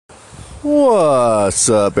What's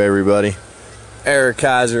up, everybody? Eric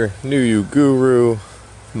Kaiser, New You Guru,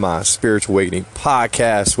 my spiritual awakening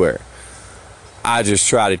podcast, where I just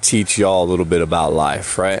try to teach y'all a little bit about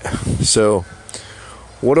life, right? So,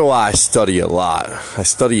 what do I study a lot? I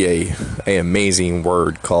study a amazing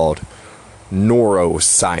word called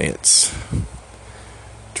neuroscience.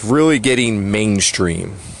 It's really getting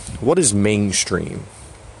mainstream. What is mainstream?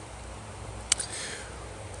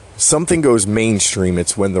 Something goes mainstream,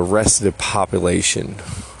 it's when the rest of the population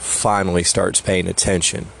finally starts paying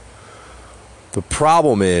attention. The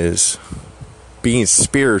problem is, being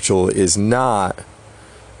spiritual is not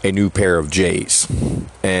a new pair of J's.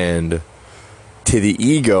 And to the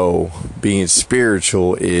ego, being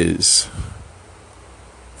spiritual is,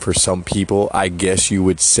 for some people, I guess you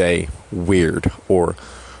would say, weird. Or,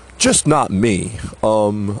 just not me.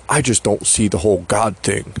 I just don't see the whole God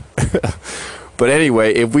thing. But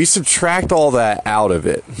anyway, if we subtract all that out of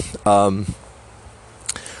it, I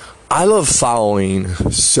love following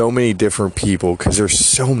so many different people because there's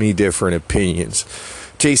so many different opinions.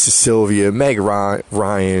 Jason Sylvia, Meg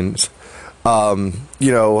Ryans,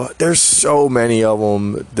 there's so many of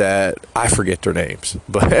them that I forget their names.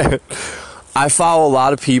 But I follow a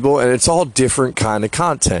lot of people, and it's all different kind of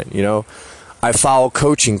content, I follow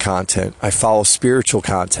coaching content. I follow spiritual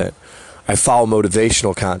content. I follow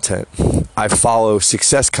motivational content. I follow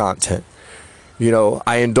success content.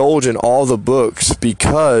 I indulge in all the books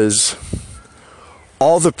because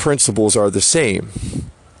all the principles are the same.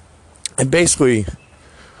 And basically,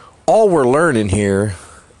 all we're learning here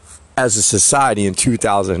as a society in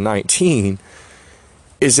 2019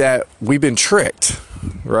 is that we've been tricked,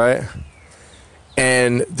 right?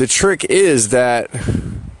 And the trick is that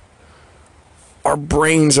our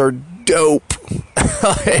brains are dope.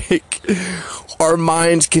 Like, our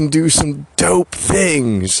minds can do some dope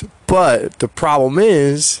things. But the problem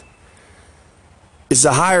is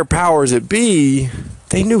the higher powers that be,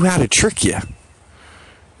 they knew how to trick you.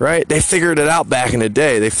 Right? They figured it out back in the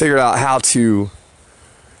day. They figured out how to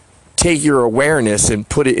take your awareness and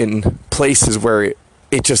put it in places where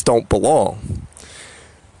it just don't belong.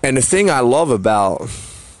 And the thing I love about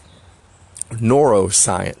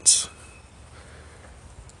neuroscience,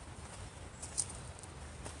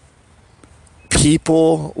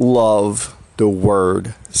 people love the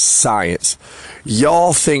word science.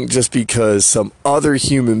 Y'all think just because some other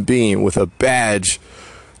human being with a badge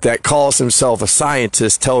that calls himself a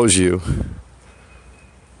scientist tells you,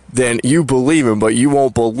 then you believe him, but you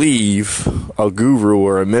won't believe a guru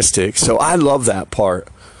or a mystic. So I love that part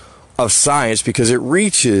of science because it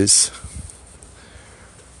reaches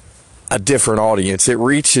a different audience. It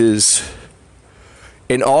reaches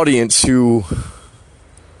an audience who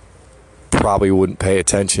probably wouldn't pay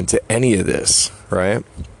attention to any of this, right?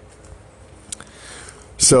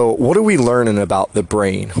 So what are we learning about the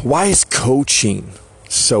brain? Why is coaching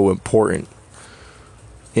so important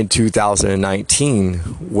in 2019,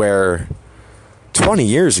 where 20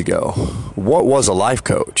 years ago, what was a life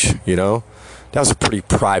coach? That was a pretty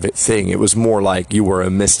private thing. It was more like you were a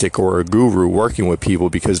mystic or a guru working with people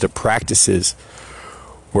because the practices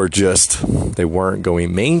were they weren't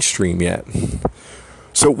going mainstream yet.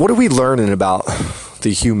 So what are we learning about the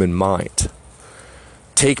human mind?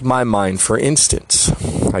 Take my mind, for instance.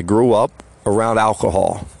 I grew up around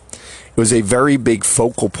alcohol. It was a very big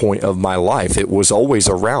focal point of my life. It was always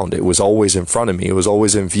around. It was always in front of me. It was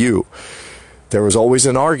always in view. There was always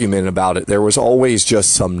an argument about it. There was always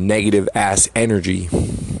just some negative-ass energy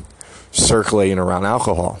circulating around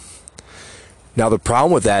alcohol. Now, the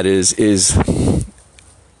problem with that is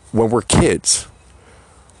when we're kids,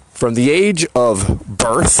 from the age of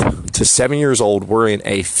birth to 7 years old, we're in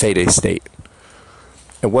a theta state.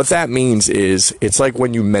 And what that means is, it's like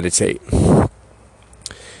when you meditate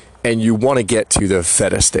and you want to get to the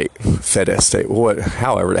theta state,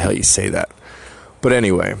 however the hell you say that. But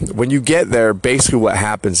anyway, when you get there, basically what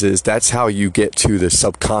happens is that's how you get to the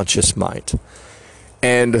subconscious mind.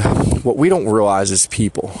 And what we don't realize as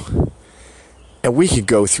people, and we could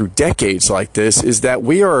go through decades like this, is that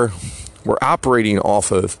we're operating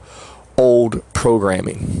off of old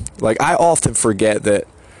programming. Like, I often forget that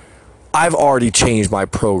I've already changed my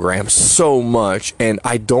program so much and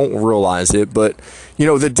I don't realize it. But,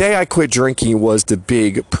 the day I quit drinking was the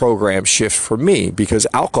big program shift for me, because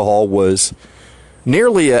alcohol was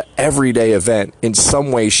nearly an everyday event in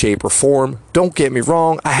some way, shape, or form. Don't get me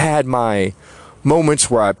wrong, I had my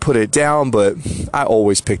moments where I put it down, but I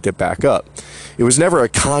always picked it back up. It was never a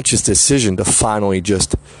conscious decision to finally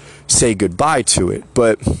just say goodbye to it.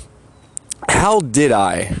 But how did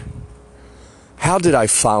I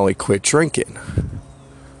finally quit drinking?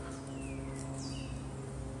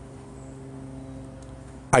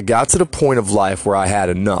 I got to the point of life where I had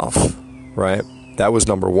enough, right? That was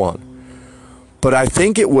number one. But I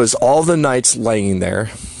think it was all the nights laying there,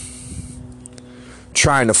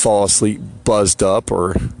 trying to fall asleep, buzzed up,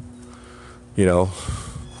 or,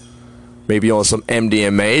 maybe on some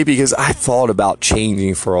MDMA, because I thought about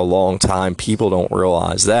changing for a long time. People don't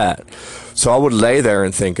realize that. So I would lay there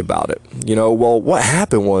and think about it. Well, what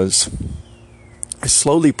happened was I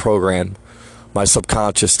slowly programmed my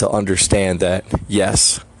subconscious to understand that,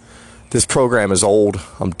 yes, this program is old.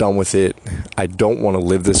 I'm done with it. I don't want to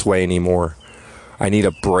live this way anymore. I need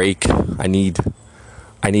a break. I need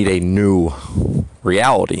a new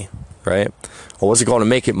reality, right? I wasn't going to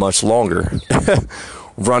make it much longer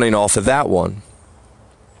running off of that one.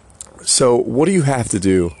 So what do you have to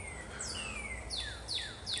do?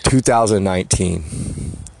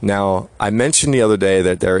 2019. Now, I mentioned the other day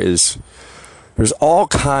that there's all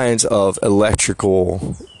kinds of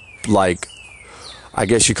electrical, like, I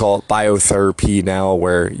guess you call it biotherapy now,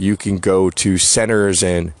 where you can go to centers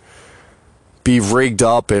and be rigged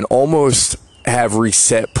up and almost have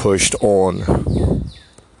reset pushed on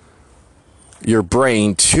your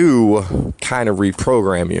brain to kind of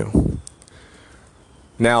reprogram you.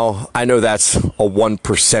 Now, I know that's a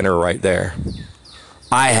 1%er right there.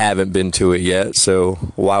 I haven't been to it yet, so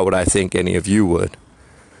why would I think any of you would?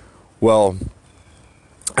 Well,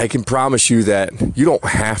 I can promise you that you don't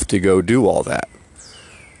have to go do all that.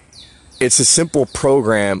 It's a simple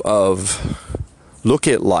program of look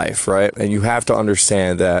at life, right? And you have to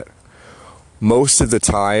understand that most of the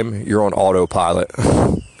time you're on autopilot.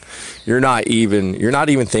 You're not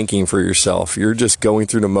even thinking for yourself. You're just going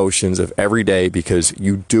through the motions of every day because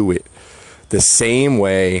you do it the same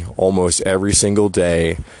way almost every single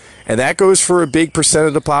day. And that goes for a big percent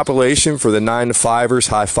of the population. For the 9-to-5ers,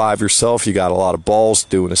 high five yourself. You got a lot of balls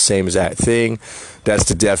doing the same exact thing. That's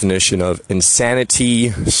the definition of insanity.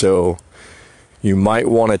 So you might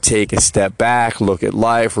want to take a step back, look at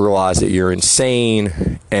life, realize that you're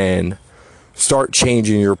insane, and start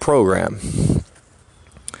changing your program.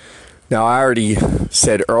 Now, I already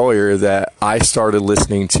said earlier that I started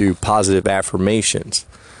listening to positive affirmations.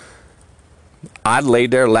 I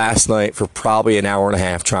laid there last night for probably an hour and a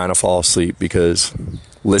half trying to fall asleep because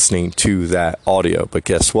listening to that audio. But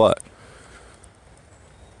guess what?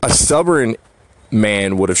 A stubborn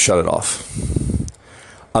man would have shut it off.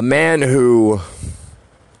 A man who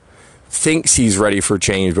thinks he's ready for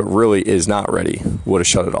change but really is not ready would have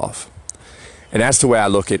shut it off. And that's the way I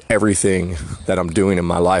look at everything that I'm doing in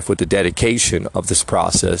my life with the dedication of this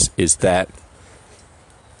process, is that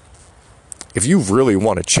if you really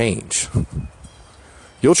want to change,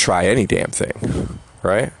 you'll try any damn thing,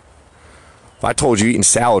 right? If I told you eating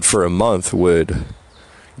salad for a month would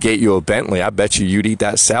get you a Bentley, I bet you'd eat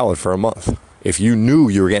that salad for a month if you knew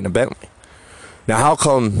you were getting a Bentley. Now, how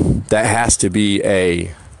come that has to be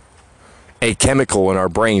a chemical in our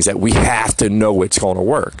brains that we have to know it's going to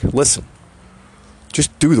work? Listen,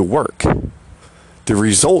 just do the work. The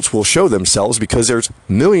results will show themselves because there's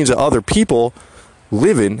millions of other people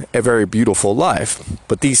living a very beautiful life.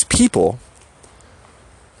 But these people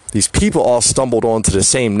all stumbled onto the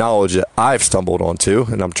same knowledge that I've stumbled onto,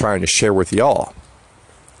 and I'm trying to share with y'all,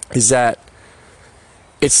 is that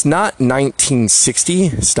it's not 1960,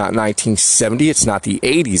 it's not 1970, it's not the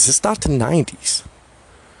 80s, it's not the 90s.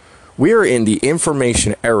 We are in the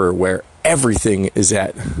information era where everything is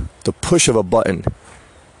at the push of a button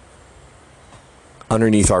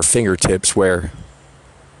underneath our fingertips, where,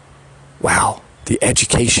 wow, the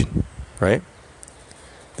education, right?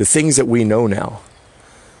 The things that we know now.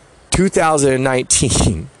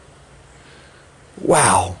 2019,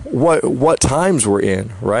 wow, what times we're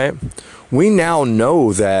in, right? We now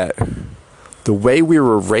know that the way we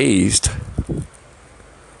were raised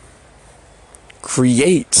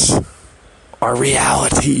creates our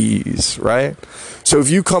realities, right? So if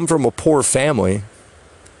you come from a poor family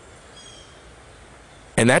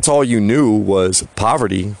and that's all you knew was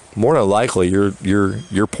poverty, more than likely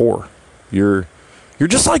you're poor. You're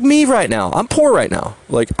just like me right now. I'm poor right now.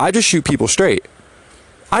 Like, I just shoot people straight.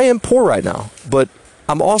 I am poor right now, but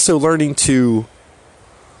I'm also learning to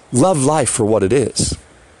love life for what it is.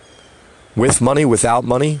 With money, without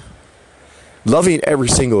money, loving every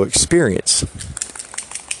single experience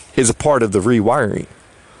is a part of the rewiring.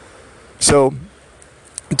 So,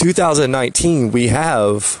 in 2019, we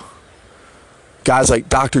have guys like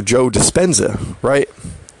Dr. Joe Dispenza, right?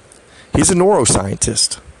 He's a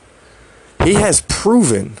neuroscientist. He has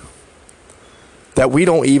proven that we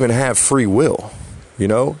don't even have free will, you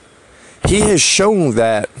know? He has shown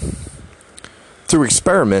that through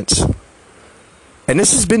experiments, and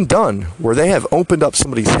this has been done, where they have opened up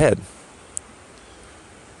somebody's head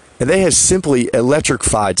And they have simply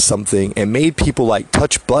electrified something and made people like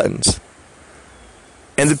touch buttons.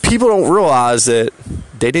 And the people don't realize that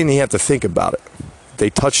they didn't even have to think about it.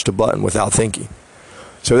 They touched a button without thinking.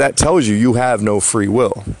 So that tells you you have no free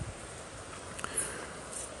will.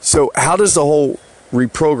 So how does the whole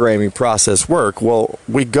reprogramming process work? Well,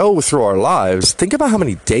 we go through our lives. Think about how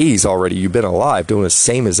many days already you've been alive doing the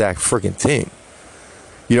same exact friggin' thing.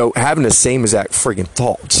 You know, having the same exact friggin'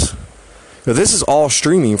 thoughts. Now, this is all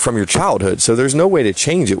streaming from your childhood, so there's no way to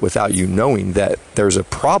change it without you knowing that there's a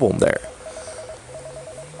problem there.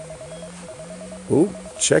 Ooh,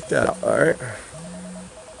 check that out. All right.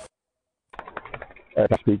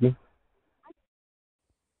 Speaking.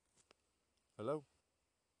 Hello.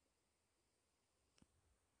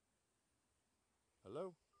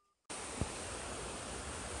 Hello.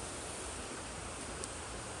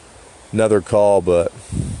 Another call, but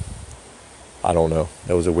I don't know.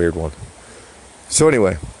 That was a weird one. So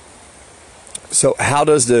anyway, so how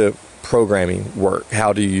does the programming work?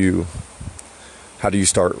 How do you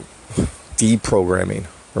start deprogramming,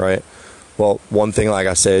 right? Well, one thing, like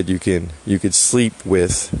I said, you could sleep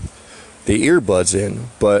with the earbuds in,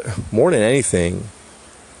 but more than anything,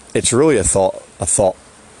 it's really a thought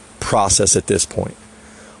process at this point.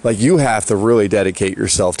 Like, you have to really dedicate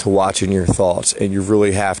yourself to watching your thoughts, and you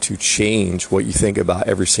really have to change what you think about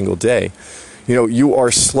every single day. You know, you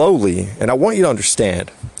are slowly, and I want you to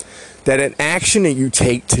understand that an action that you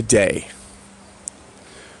take today,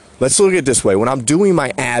 let's look at it this way. When I'm doing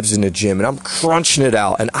my abs in the gym and I'm crunching it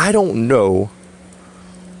out and I don't know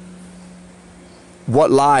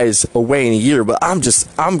what lies away in a year, but I'm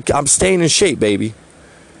staying in shape, baby.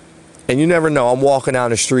 And you never know. I'm walking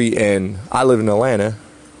down the street and I live in Atlanta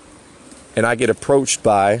and I get approached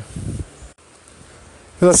by,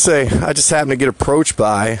 let's say I just happen to get approached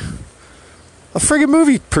by a friggin'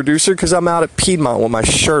 movie producer because I'm out at Piedmont with my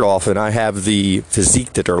shirt off and I have the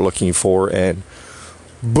physique that they're looking for, and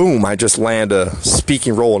boom, I just land a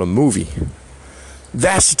speaking role in a movie.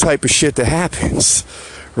 That's the type of shit that happens,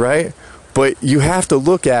 right? But you have to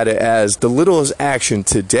look at it as the littlest action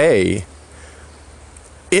today.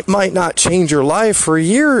 It might not change your life for a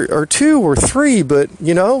year or 2 or 3, but,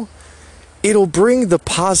 you know, it'll bring the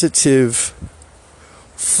positive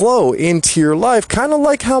flow into your life. Kind of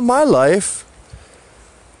like how my life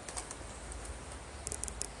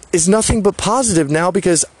is nothing but positive now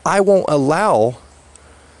because I won't allow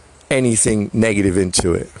anything negative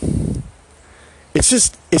into it. It's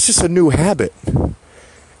just a new habit.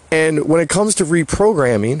 And when it comes to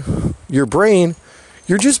reprogramming your brain,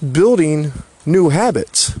 you're just building new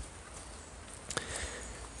habits.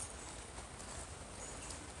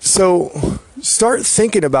 So start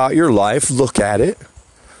thinking about your life, look at it.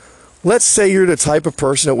 Let's say you're the type of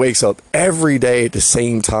person that wakes up every day at the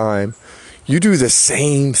same time. You do the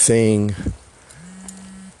same thing,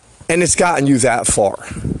 and it's gotten you that far.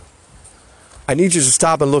 I need you to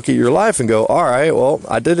stop and look at your life and go, all right, well,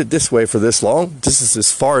 I did it this way for this long. This is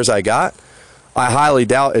as far as I got. I highly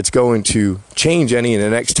doubt it's going to change any in the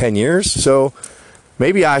next 10 years, so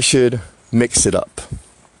maybe I should mix it up.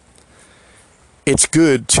 It's a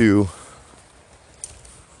good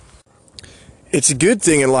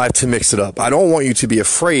thing in life to mix it up. I don't want you to be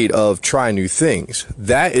afraid of trying new things.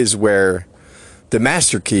 That is where the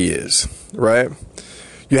master key is, right?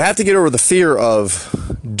 You have to get over the fear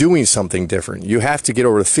of doing something different. You have to get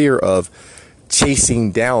over the fear of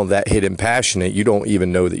chasing down that hidden passion that you don't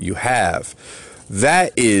even know that you have.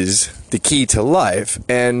 That is the key to life.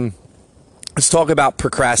 And let's talk about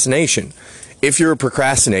procrastination. If you're a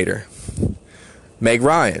procrastinator, Meg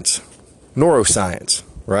Ryan's neuroscience,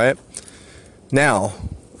 right? Now,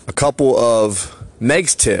 a couple of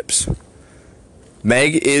Meg's tips.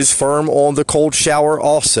 Meg is firm on the cold shower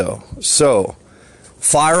also. So,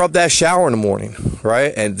 fire up that shower in the morning,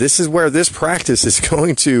 right? And this is where this practice is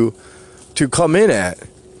going to come in at.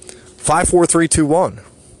 5, 4, 3, 2, 1.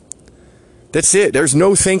 That's it. There's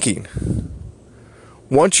no thinking.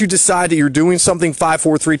 Once you decide that you're doing something, 5,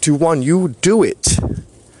 4, 3, 2, 1, you do it.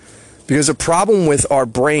 Because the problem with our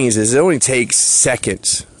brains is it only takes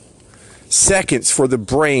seconds for the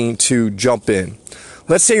brain to jump in.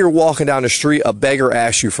 Let's say you're walking down the street, a beggar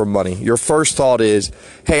asks you for money. Your first thought is,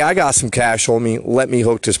 hey, I got some cash on me. Let me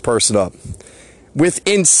hook this person up.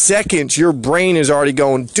 Within seconds, your brain is already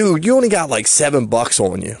going, dude, you only got like $7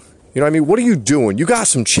 on you. You know what I mean? What are you doing? You got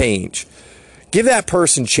some change. Give that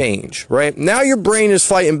person change, right? Now your brain is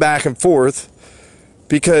fighting back and forth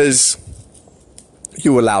because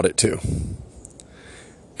you allowed it to.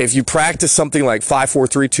 If you practice something like 5, 4,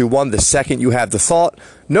 3, 2, 1, the second you have the thought,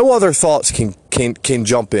 no other thoughts can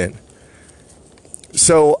jump in.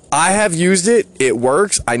 So I have used it. It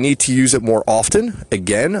works. I need to use it more often.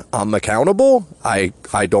 Again, I'm accountable. I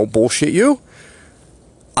don't bullshit you.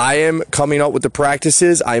 I am coming up with the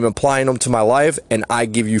practices. I am applying them to my life, and I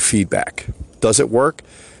give you feedback. Does it work?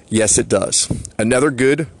 Yes, it does. Another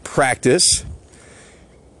good practice,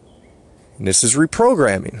 and this is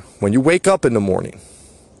reprogramming. When you wake up in the morning,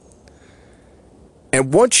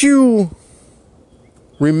 and once you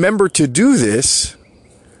remember to do this,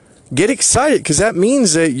 get excited, because that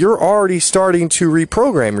means that you're already starting to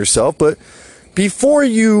reprogram yourself. But before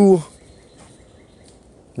you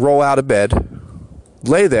roll out of bed,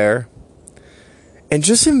 lay there and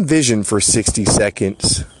just envision for 60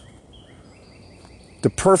 seconds the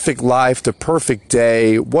perfect life, the perfect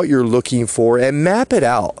day, what you're looking for, and map it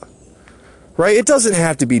out. Right? It doesn't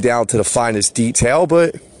have to be down to the finest detail,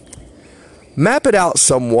 but map it out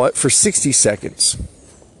somewhat for 60 seconds.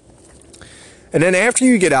 And then after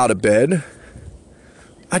you get out of bed,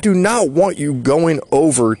 I do not want you going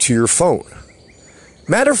over to your phone.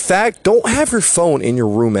 Matter of fact, don't have your phone in your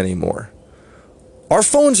room anymore. Our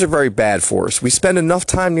phones are very bad for us. We spend enough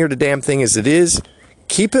time near the damn thing as it is.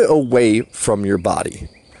 Keep it away from your body.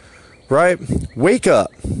 Right? Wake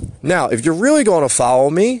up. Now, if you're really going to follow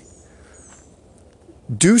me,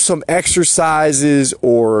 do some exercises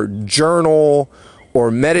or journal or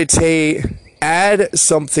meditate. Add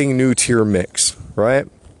something new to your mix, right?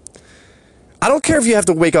 I don't care if you have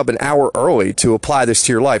to wake up an hour early to apply this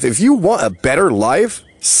to your life. If you want a better life,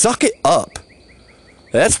 suck it up.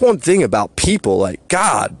 That's one thing about people, like,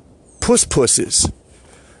 God, pusses.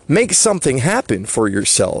 Make something happen for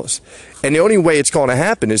yourselves. And the only way it's going to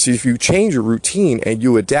happen is if you change your routine and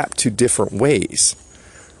you adapt to different ways,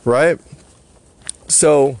 right?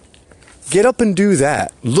 So get up and do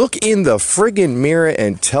that. Look in the friggin' mirror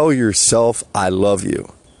and tell yourself, I love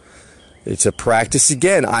you. It's a practice,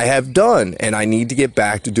 again, I have done, and I need to get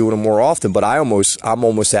back to doing it more often. But I'm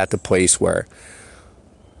almost at the place where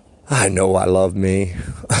I know I love me.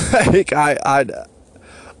 Like, I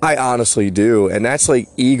honestly do. And that's like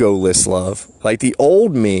egoless love. Like, the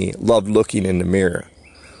old me loved looking in the mirror.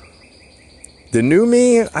 The new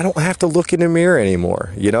me, I don't have to look in the mirror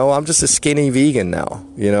anymore. You know, I'm just a skinny vegan now,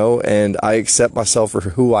 you know, and I accept myself for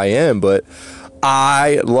who I am, but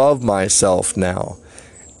I love myself now.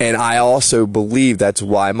 And I also believe that's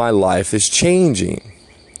why my life is changing,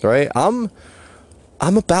 right? I'm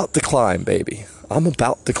about to climb, baby. I'm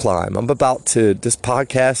about to climb. This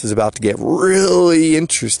podcast is about to get really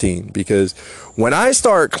interesting, because when I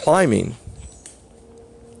start climbing,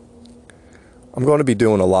 I'm going to be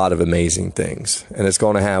doing a lot of amazing things, and it's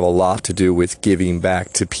going to have a lot to do with giving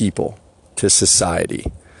back to people, to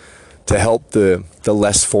society, to help the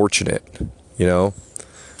less fortunate, you know.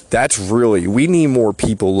 That's really, we need more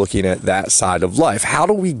people looking at that side of life. How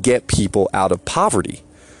do we get people out of poverty?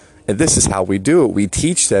 And this is how we do it. We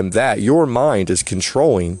teach them that your mind is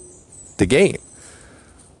controlling the game.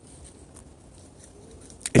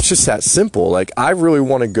 It's just that simple. Like, I really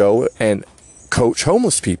want to go and coach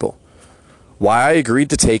homeless people. Why I agreed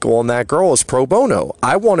to take on that girl is pro bono.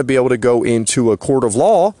 I want to be able to go into a court of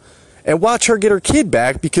law and watch her get her kid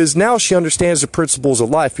back, because now she understands the principles of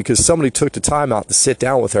life, because somebody took the time out to sit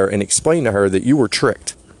down with her and explain to her that you were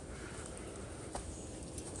tricked.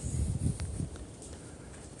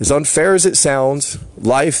 As unfair as it sounds,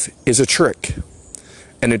 life is a trick.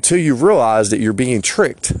 And until you realize that you're being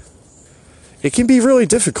tricked, it can be really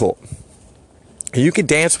difficult. And you can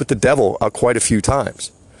dance with the devil quite a few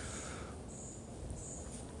times.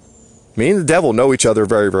 Me and the devil know each other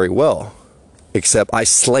very, very well. Except I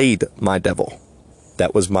slayed my devil.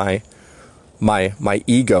 That was my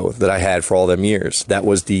ego that I had for all them years. That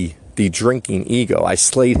was the drinking ego. I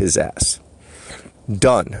slayed his ass.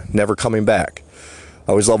 Done. Never coming back.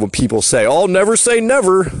 I always love when people say, oh, never say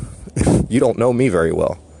never. You don't know me very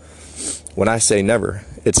well. When I say never,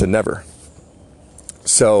 it's a never.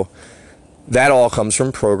 So that all comes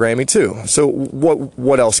from programming too. So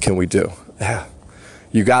what else can we do?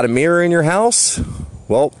 You got a mirror in your house?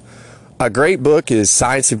 Well, a great book is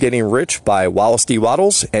Science of Getting Rich by Wallace D.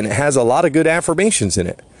 Wattles, and it has a lot of good affirmations in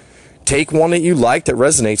it. Take one that you like, that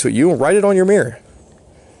resonates with you, and write it on your mirror.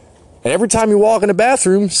 And every time you walk in the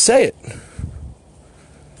bathroom, say it.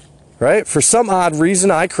 Right? For some odd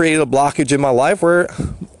reason, I created a blockage in my life where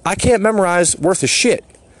I can't memorize worth of shit.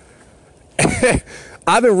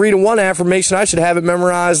 I've been reading one affirmation, I should have it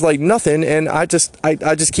memorized like nothing, and I just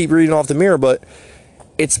keep reading off the mirror, but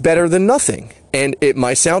it's better than nothing. And it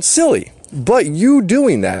might sound silly, but you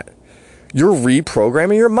doing that, you're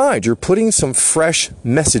reprogramming your mind. You're putting some fresh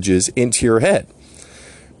messages into your head.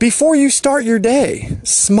 Before you start your day,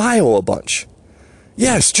 smile a bunch.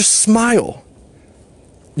 Yes, just smile.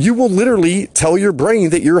 you will literally tell your brain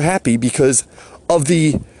that you're happy because of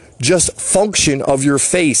the just function of your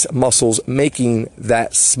face muscles making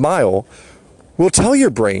that smile will tell your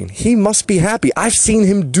brain he must be happy. I've seen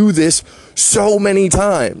him do this so many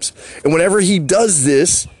times. And whenever he does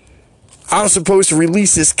this, I'm supposed to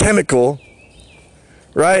release this chemical,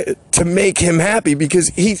 right, to make him happy because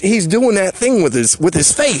he's doing that thing with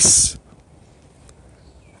his face.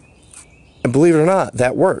 And believe it or not,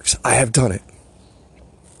 that works. I have done it.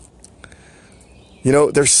 You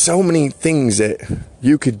know, there's so many things that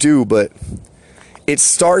you could do, but it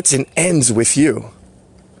starts and ends with you.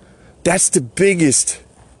 That's the biggest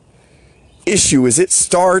issue, is it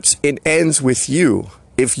starts and ends with you.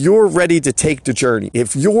 If you're ready to take the journey,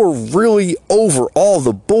 if you're really over all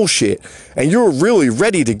the bullshit and you're really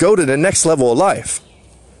ready to go to the next level of life,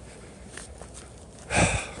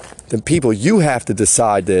 then people, you have to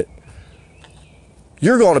decide that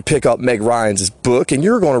you're going to pick up Meg Ryan's book and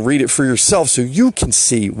you're going to read it for yourself so you can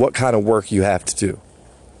see what kind of work you have to do.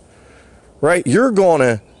 Right? You're going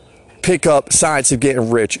to pick up Science of Getting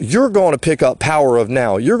Rich. You're going to pick up Power of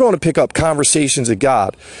Now. You're going to pick up Conversations of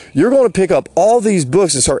God. You're going to pick up all these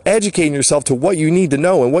books and start educating yourself to what you need to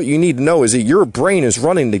know. And what you need to know is that your brain is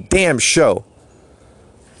running the damn show.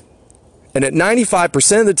 And at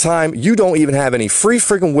 95% of the time, you don't even have any free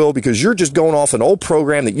freaking will because you're just going off an old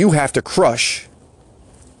program that you have to crush.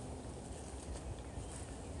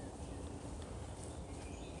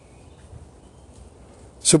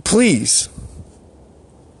 So please,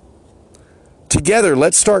 together,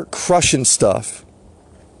 let's start crushing stuff.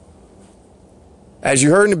 As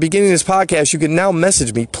you heard in the beginning of this podcast, you can now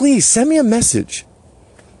message me. Please send me a message.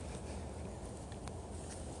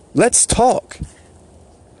 Let's talk.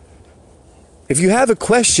 If you have a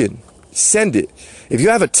question, send it. If you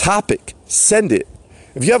have a topic, send it.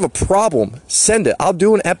 If you have a problem, send it. I'll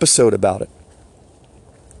do an episode about it.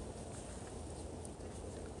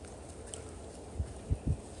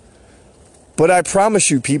 But I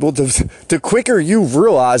promise you, people, the quicker you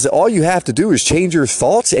realize that all you have to do is change your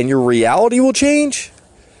thoughts and your reality will change.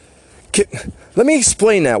 Let me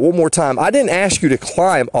explain that one more time. I didn't ask you to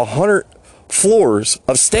climb 100 floors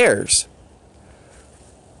of stairs.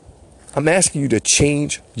 I'm asking you to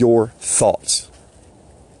change your thoughts.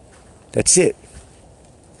 That's it.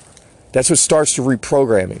 That's what starts the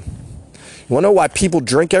reprogramming. You want to know why people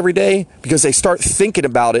drink every day? Because they start thinking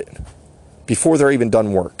about it before they're even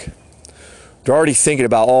done work. They're already thinking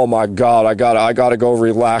about, oh my God, I gotta go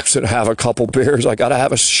relax and have a couple beers. I gotta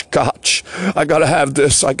have a scotch. I gotta have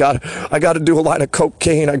this. I gotta do a line of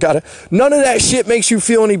cocaine. None of that shit makes you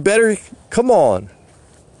feel any better. Come on.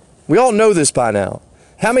 We all know this by now.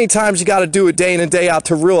 How many times you gotta do it day in and day out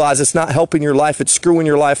to realize it's not helping your life, it's screwing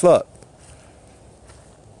your life up?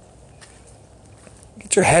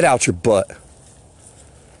 Get your head out your butt.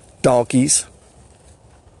 Donkeys.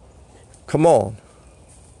 Come on.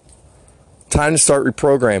 Time to start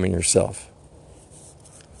reprogramming yourself.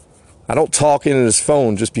 I don't talk into this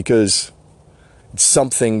phone just because it's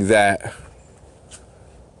something that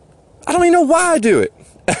I don't even know why I do it.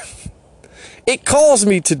 It calls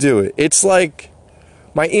me to do it. It's like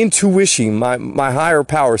my intuition, my higher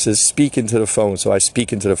power says speak into the phone. So I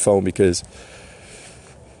speak into the phone because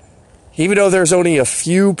even though there's only a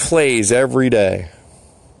few plays every day,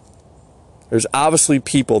 there's obviously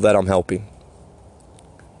people that I'm helping.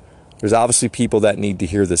 There's obviously people that need to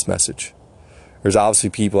hear this message. There's obviously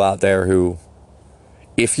people out there who,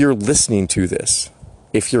 if you're listening to this,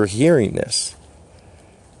 if you're hearing this,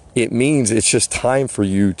 it means it's just time for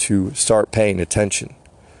you to start paying attention.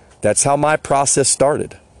 That's how my process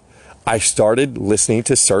started. I started listening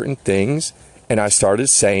to certain things and I started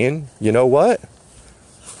saying, you know what?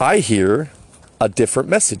 I hear a different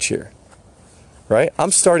message here, right? I'm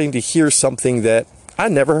starting to hear something that I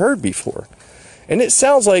never heard before. And it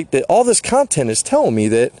sounds like that all this content is telling me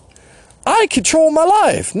that I control my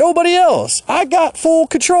life, nobody else. I got full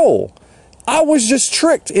control. I was just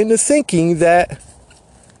tricked into thinking that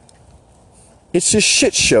it's a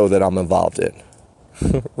shit show that I'm involved in,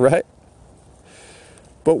 right?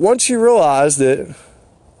 But once you realize that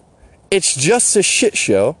it's just a shit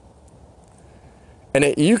show and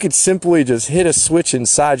that you could simply just hit a switch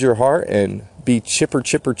inside your heart and be chipper,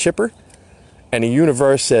 chipper, chipper, and the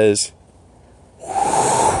universe says,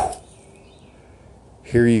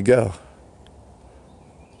 here you go.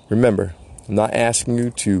 Remember, I'm not asking you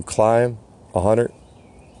to climb 100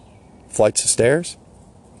 flights of stairs.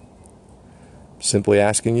 I'm simply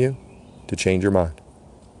asking you to change your mind.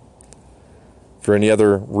 For any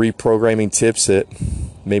other reprogramming tips that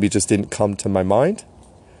maybe just didn't come to my mind,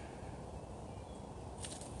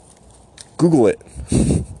 Google it.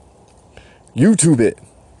 YouTube it.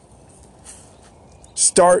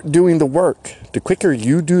 Start doing the work. The quicker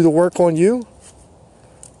you do the work on you,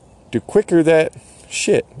 the quicker that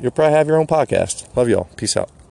you'll probably have your own podcast. Love y'all. Peace out.